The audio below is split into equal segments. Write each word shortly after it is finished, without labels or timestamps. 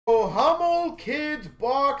HummelKid's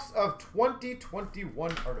box of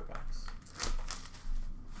 2021 artifacts.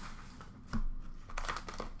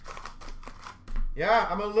 Yeah,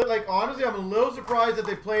 I'm a little, like, honestly, I'm a little surprised that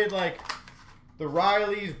they played, like, the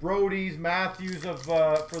Rileys, Brodys, Matthews of,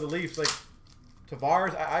 for the Leafs. Like,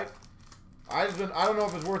 Tavares, I don't know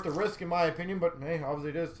if it's worth the risk, in my opinion, but, hey,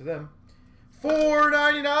 obviously it is to them.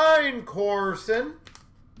 $4.99, Corson.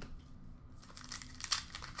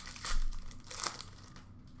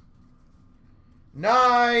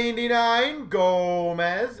 $99,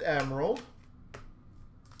 Gomez, Emerald.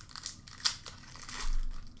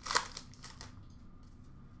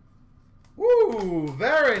 Woo,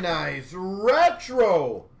 very nice.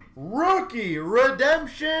 Retro Rookie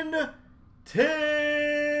Redemption,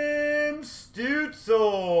 Tim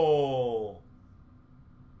Stützle.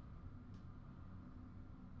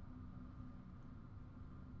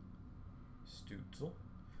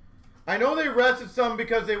 I know they rested some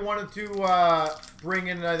because they wanted to bring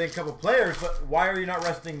in, I think, a couple players, but why are you not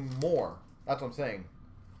resting more? That's what I'm saying.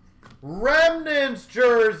 Remnants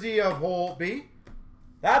jersey of Holtby.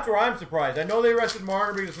 That's where I'm surprised. I know they rested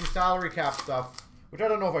Marner because of some salary cap stuff, which I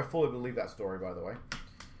don't know if I fully believe that story, by the way.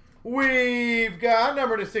 We've got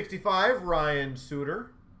number to 65, Ryan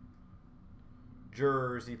Suter.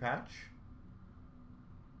 Jersey patch.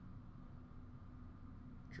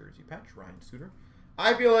 Jersey patch, Ryan Suter.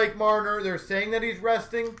 I feel like Marner, they're saying that he's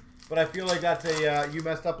resting, but I feel like that's a, you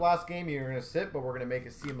messed up last game, you're going to sit, but we're going to make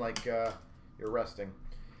it seem like you're resting.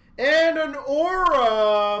 And an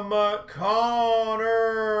Aurum,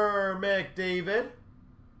 Connor McDavid.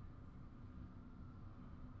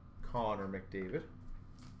 Connor McDavid.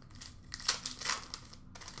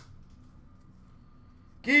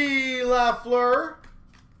 Guy Lafleur,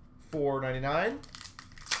 $4.99.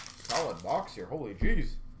 Solid box here, holy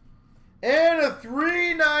jeez. And a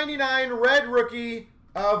 $3.99 red rookie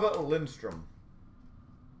of Lindstrom.